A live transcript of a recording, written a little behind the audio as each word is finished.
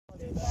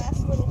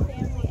last little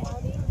family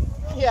outing.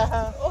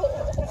 Yeah. Oh.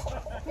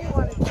 He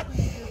wanted to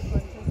see this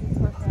one because his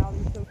personality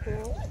is so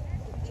cool.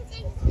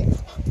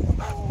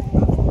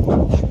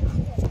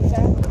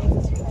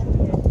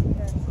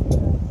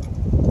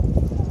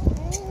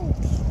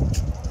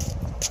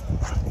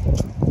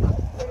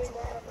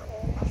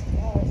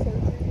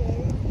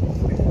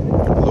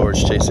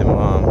 Lord's chasing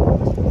Mom.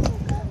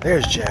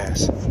 There's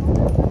Jazz.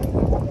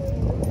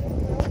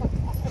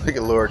 Look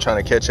at Lord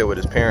trying to catch up with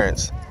his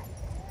parents.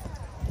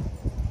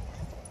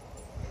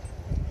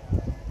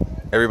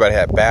 Everybody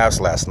had baths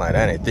last night.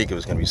 I didn't think it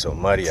was going to be so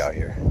muddy out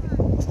here.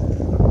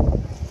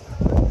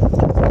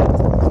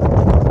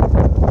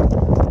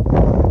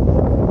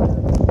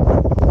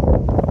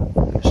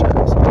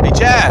 Hey,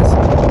 Jazz!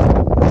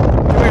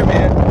 Come here,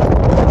 man.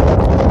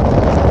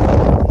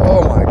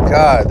 Oh my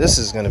God, this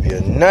is going to be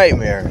a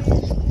nightmare.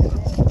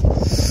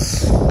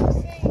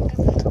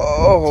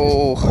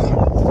 Oh.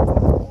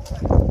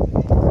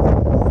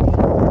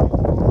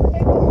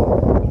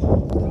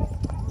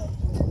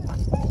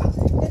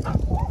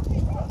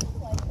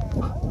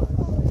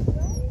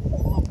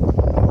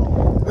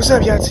 What's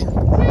up, Yahtzee?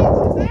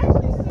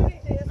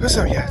 What's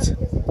up, Yahtzee?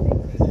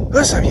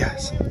 What's up,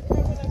 Yahtzee?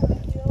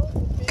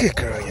 Good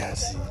girl,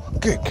 Yahtzee.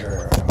 Good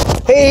girl.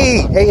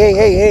 Hey, hey, hey,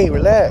 hey, hey,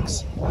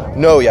 relax.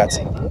 No,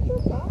 Yahtzee.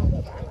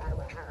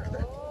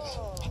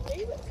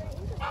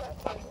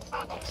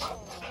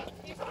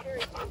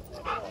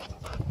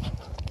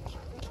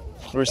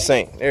 Where's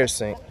Saint? There's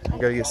Saint. I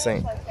gotta get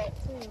Saint.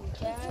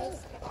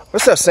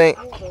 What's up, Saint?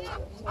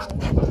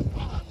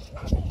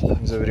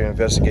 He's over there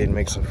investigating,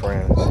 make some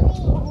friends.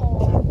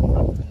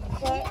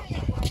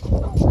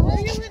 Where are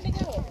you letting to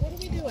go? What are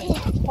we doing?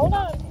 Hold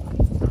on.